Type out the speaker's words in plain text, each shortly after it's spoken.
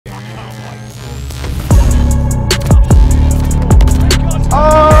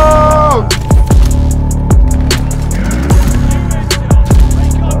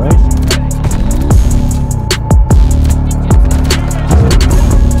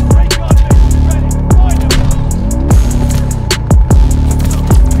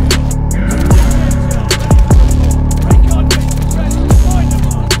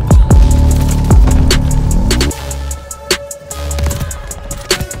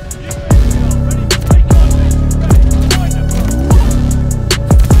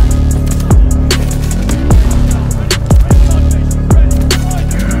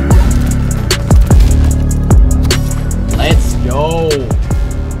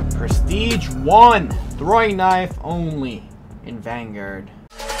1 throwing knife only in Vanguard.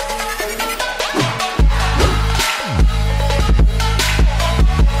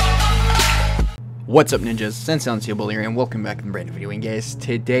 What's up, ninjas? Sensei Unseeable here, and welcome back to the brand new video. And guys,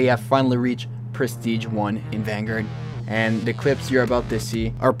 today I finally reached Prestige 1 in Vanguard, and the clips you're about to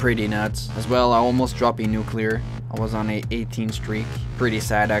see are pretty nuts. As well, I almost dropped a nuclear. I was on a 18 streak. Pretty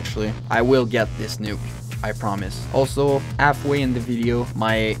sad, actually. I will get this nuke, I promise. Also, halfway in the video,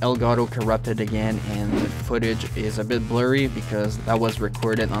 my Elgato corrupted again, and the footage is a bit blurry because that was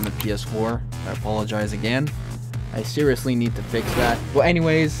recorded on the PS4. I apologize again. I seriously need to fix that. Well,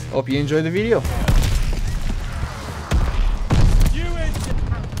 anyways, hope you enjoy the video.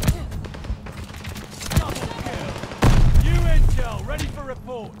 Ready for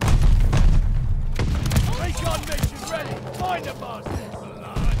report. Recon mission ready. Find the bastards.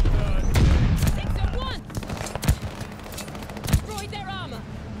 6 at once. Destroyed their armor.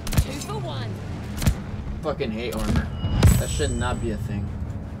 2 for 1. Fucking hate armor. That should not be a thing.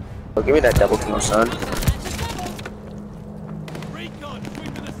 Oh, give me that double kill, son. Recon,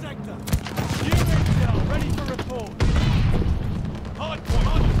 sweep the sector. UNSEABLE, ready for report. Hardpoint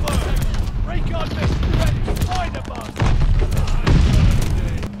on the fire. Recon mission ready. Find the bastards.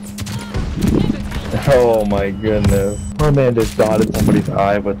 Oh my goodness. My man just dotted somebody's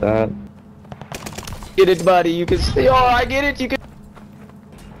eye with that. Get it, buddy. You can see. Oh, I get it. You can.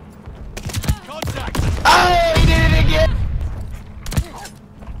 Contact. Oh, he did it again.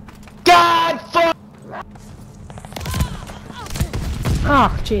 God, fuck.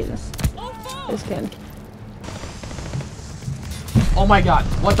 Oh, Jesus. This kid. Oh my god,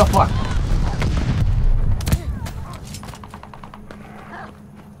 what the fuck?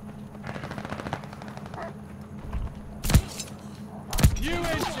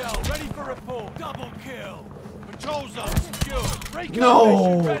 UNSEABLE, ready for report. Double kill. Patrol zone secured. Recon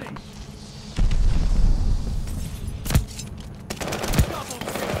No. mission ready. Double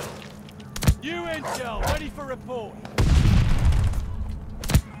kill. UNSEABLE, ready for report.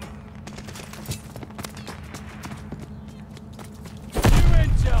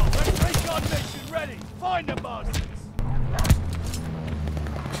 UNSEABLE, ready. Recon mission ready. Find the bastards.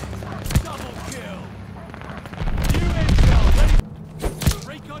 Double kill. UNSEABLE, ready.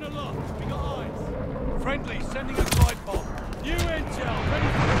 Recon aloft. We got eyes. Friendly sending a glide bomb. UNSEABLE, ready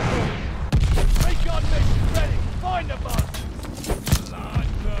for report. Recon mission ready. Find the bastards.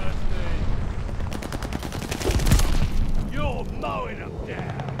 Bloodthirsty. You're mowing them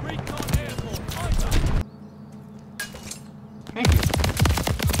down. Recon airborne. Over. Thank you.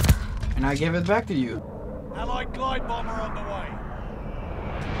 And I give it back to you. Allied glide bomber on the way.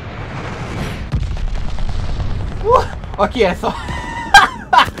 What? Okay, I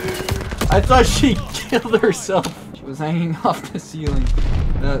thought she killed herself. She was hanging off the ceiling.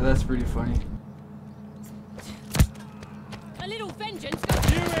 That's pretty funny. A little vengeance.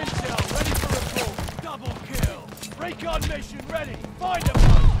 UNSEABLE, ready for report. Double kill. Recon mission ready. Find them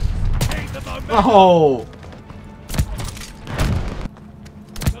bastards. Take the momentum. Oh!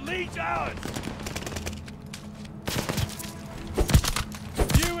 The lead's ours.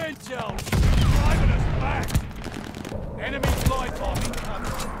 UNSEABLE, driving us back. Enemy glide bomb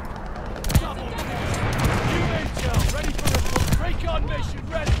incoming. Double kill. UNSEABLE, ready for report. Recon mission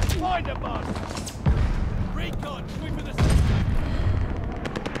ready. Find the bastards. Recon, sweep the sector.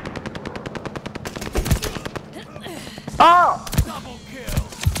 Oh. Double kill.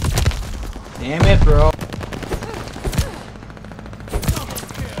 Damn it, bro. Double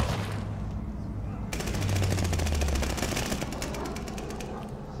kill.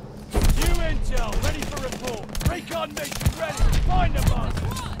 UNSEABLE, ready for report. Recon mission ready. Find the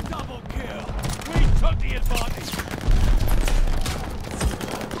bastards. Double kill. We took the advantage.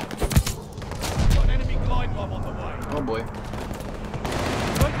 Got an enemy glide bomb on the way. Oh boy.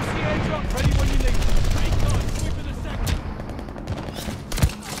 Emergency airdrop ready when you need. Recon, sweep the sector.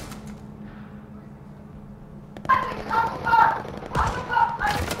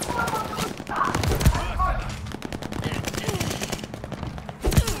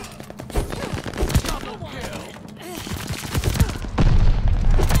 Double kill.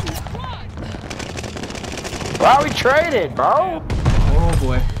 Wow, we traded, bro. Oh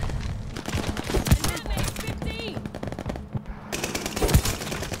boy.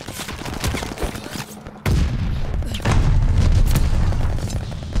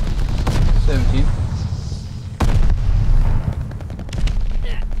 15.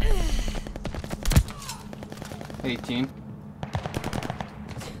 17.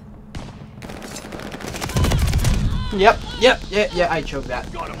 Yep, yeah, I choked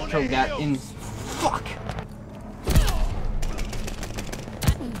that. Choked that in. Fuck!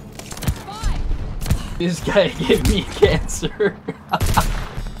 This guy gave me cancer.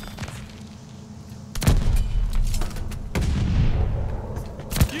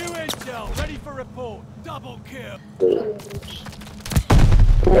 Intel, ready for report. Double kill.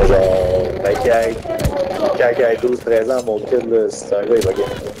 Mấy cái tu stress ra một cái list rồi vậy vậy.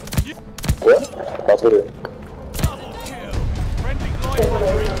 What? Bao nhiêu? Double kill. Friendly glide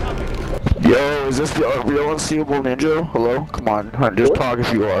bomber incoming. Yo, is this the real Unseeable Ninja? Hello? Come on, just talk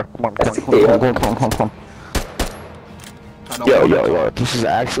if you are. Come on. Yo, this is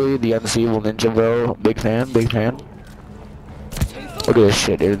actually the Unseeable Ninja, bro. Big fan. Look at this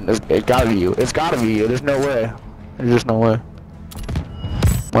shit, dude. It gotta be you. It's gotta be you. There's no way. There's just no way.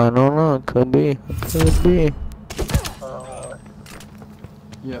 I don't know. It could be.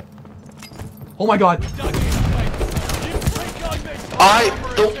 Yeah. Oh my god.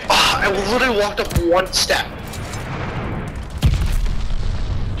 I literally walked up one step.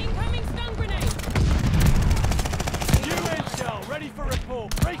 Incoming stun grenade. New intel, ready for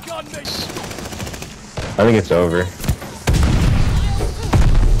report. Break on me. I think it's over.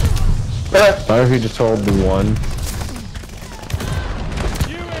 What if you just told the one?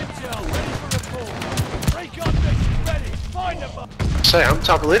 New intel, ready for report. Break on mission, ready. Find the button. Say, I'm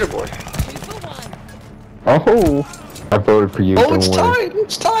top of the leaderboard. 2 for 1. Oh! I voted for you. Oh, it's tied!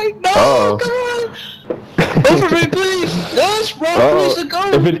 It's tied! No! Oh. God! Go for me, please! Yes, Rock needs to go!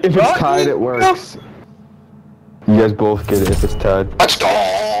 If it's Rock tied, needs it to works. You guys both get it if it's tied. Let's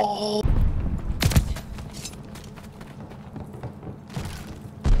go!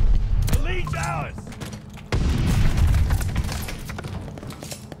 The lead's ours.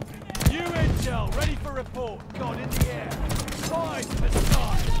 New intel, ready for report. God in the air. Spies in the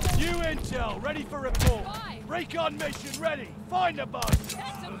sky. New intel, ready for report. Break on mission, ready. Find the bus.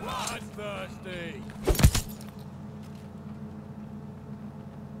 Bloodthirsty.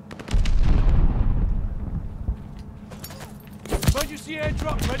 Emergency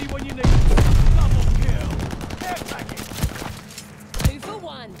airdrop ready when you need it. Double kill. Air package. 2 for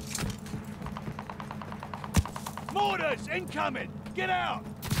 1. Mortars incoming. Get out.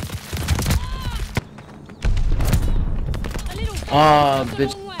 A little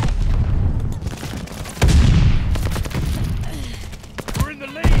bitch. We're in the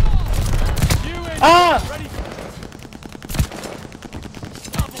lead. You in ready.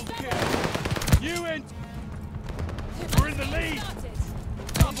 Double kill. You in. We're in the lead.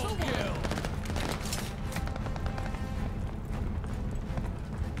 Double kill.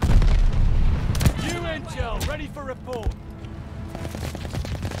 New intel, ready for report.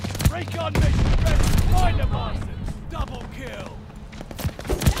 Break on mission, ready. Find the bastards. Double kill.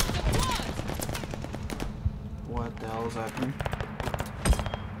 What the hell is happening?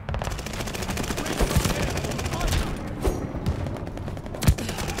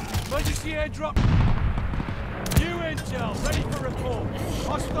 Emergency airdrop. New intel, ready for report.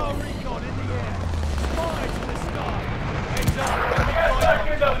 Hostile recon in the air. Spies in the sky. Heads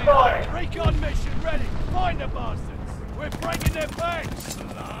up. Recon mission ready. Find the bastards. We're breaking their banks.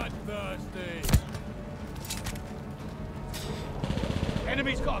 Bloodthirsty.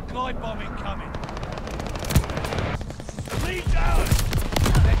 Enemy's got a glide bomb incoming. Lead down.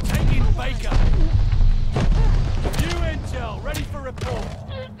 They're taking Baker. New intel, ready for report.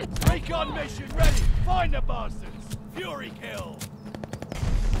 Recon mission ready. Find the bastards. Fury kill.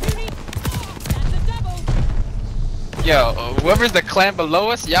 That's a double. Yo, whoever's the clan below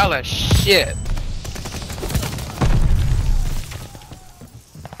us, y'all are shit.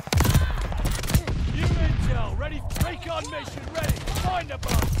 New intel, ready. Recon mission ready. Find the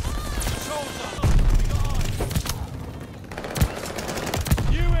bastards. Controls up.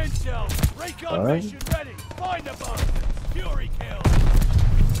 New intel, recon mission ready. Find the bastards. Fury kill.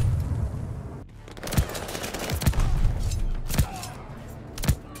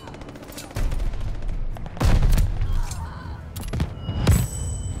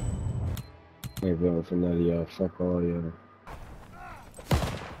 Hey, vote for none of y'all. Fuck all y'all.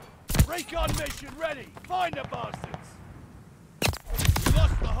 Recon mission ready. Find the bastards. We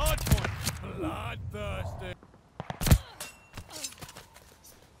lost the hard point. Bloodthirsty.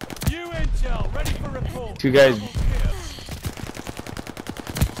 New intel ready for report. You guys.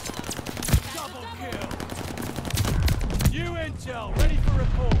 Double kill. New intel ready for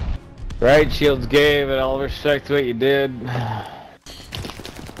report. Right, Shields gave and all respect to what you did. 2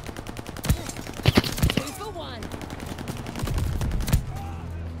 for 1.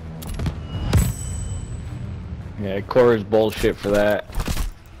 Yeah, Core's bullshit for that.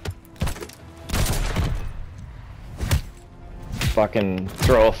 Fucking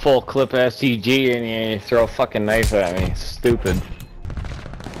throw a full clip STG and you throw a fucking knife at me. Stupid.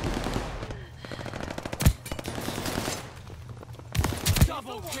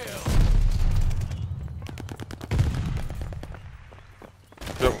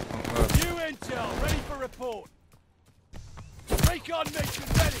 Recon mission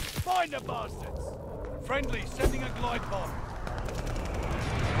ready. Find the bastards. Friendly sending a glide bomb.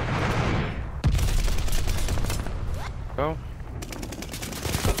 Oh.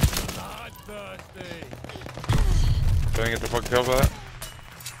 Bloodthirsty. Don't get the fuck kill for that.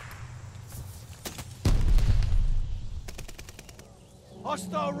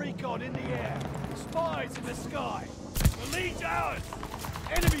 Hostile recon in the air. Spies in the sky. The lead's ours.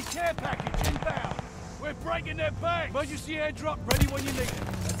 Enemy care package inbound. We're breaking their bank. Emergency airdrop ready when you need it.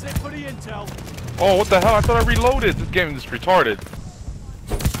 That's it for the intel. Oh, what the hell? I thought I reloaded. This game is retarded.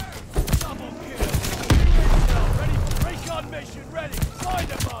 Double kill. Intel ready for recon mission ready. Find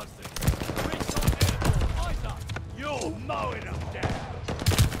the bastard. Recon airborne. Eyes up. You're mowing them down.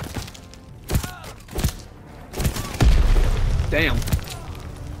 Damn.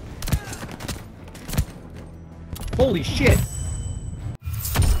 Holy shit.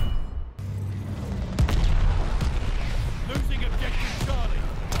 Losing objective Charlie.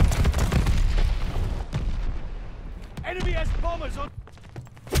 Enemy has bombers on.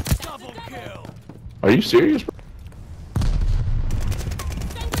 Double kill. Are you serious, bro?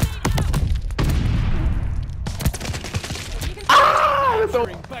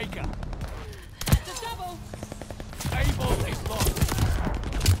 Answering Baker. That's a double. Able is lost.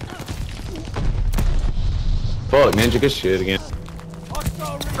 Fuck, Ninja, good shit again.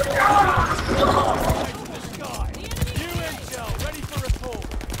 Hostile recon in the sky. New intel ready for report.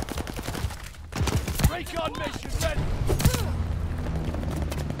 Recon mission ready.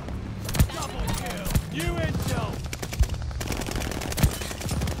 Double kill. New intel.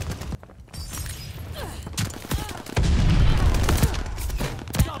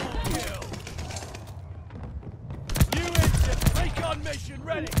 Double kill. New intel. Recon mission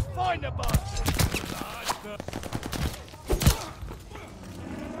ready. Find the bastard.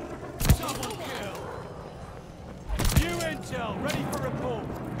 Double kill. New intel ready for report.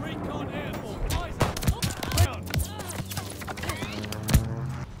 Recon airborne. Eyes up. Round.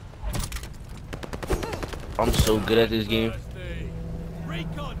 I'm so good at this game.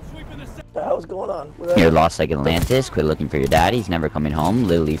 Recon sweeping the What the hell's going on? You're lost like Atlantis, quit looking for your dad, he's never coming home,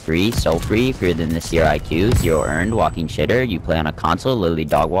 literally free, so free, freer than the zero IQ, zero earned, walking shitter, you play on a console, literally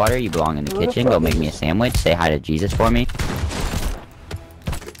dog water, you belong in the kitchen, go make me a sandwich, say hi to Jesus for me.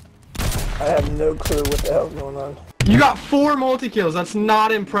 I have no clue what the hell's going on. You got 4 multi-kills, that's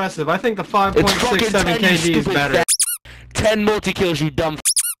not impressive. I think the 5.67 KD is better. 10 multi-kills, you dumb f***.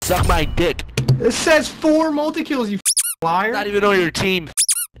 Suck my dick. It says 4 multi-kills, you liar. Not even on your team.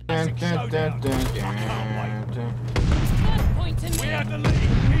 We have the lead.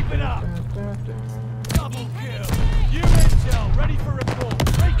 Keep it up. Double kill. New intel ready for report.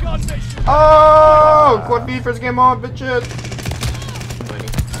 Recon mission. Oh, Quad B first game on, bitches.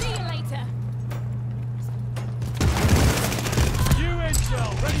 See you later. New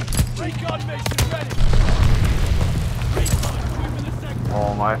intel ready. Recon mission ready. Recon sweeping the sector.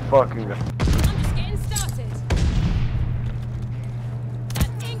 Oh my fucking god. I'm just getting started. An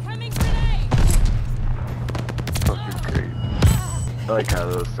incoming grenade. Fucking great. I like how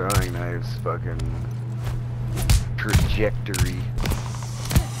those throwing knives fucking trajectory.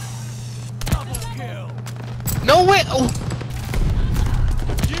 Double kill. No way! Oh!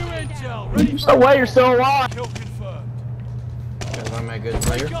 New intel ready for No way, you're still alive! kill confirmed. Because I'm a good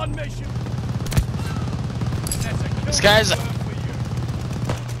player. Recon mission. That's a kill This guy's- confirmed for you.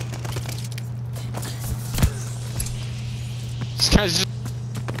 This guy's just.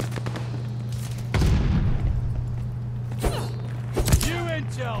 New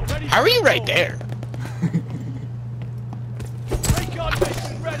intel ready. How are you for right report. there? Recon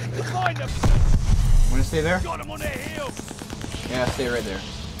mission ready. Find them. Wanna stay there? Got them on their heels. Yeah, stay right there.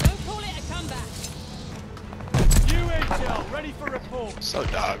 Don't call it a comeback. New intel ready for report. So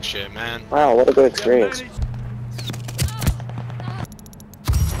dog shit, man. Wow, what a good experience.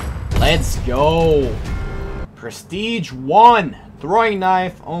 Let's go. Prestige 1. Throwing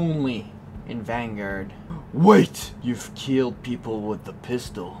knife only in Vanguard. Wait, you've killed people with the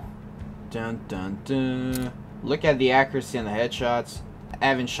pistol. Dun dun dun. Look at the accuracy on the headshots. I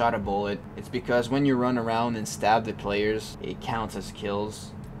haven't shot a bullet. It's because when you run around and stab the players, it counts as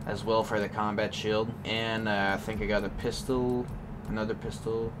kills. As well for the combat shield. And I think I got a pistol. Another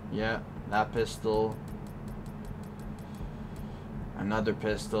pistol. Yeah, that pistol. Another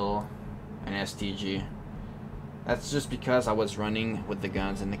pistol. An STG. That's just because I was running with the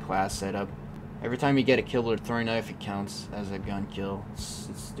guns in the class setup. Every time you get a kill with a throwing knife, it counts as a gun kill. It's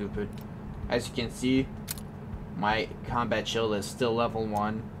stupid. As you can see, my combat shield is still level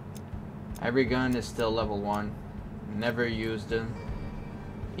 1. Every gun is still level 1. Never used them.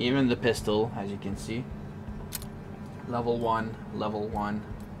 Even the pistol, as you can see. Level 1, level 1.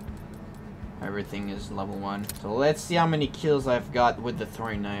 Everything is level 1. So let's see how many kills I've got with the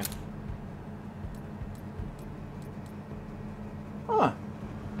throwing knife. Huh.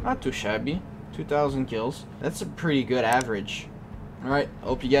 Not too shabby. 2,000 kills. That's a pretty good average. Alright,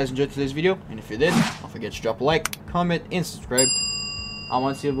 hope you guys enjoyed today's video. And if you did, don't forget to drop a like, comment, and subscribe. I'm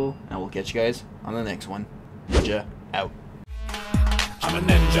Unseeable, and we'll catch you guys on the next one. Ninja out. I'm a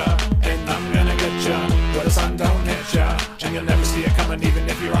ninja, and I'm gonna get ya, where the sun don't hit ya, and you'll never see it coming. Even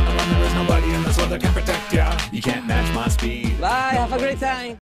if you're on the run, there is nobody in this world that can protect ya. You can't match my speed. Bye, have a great time.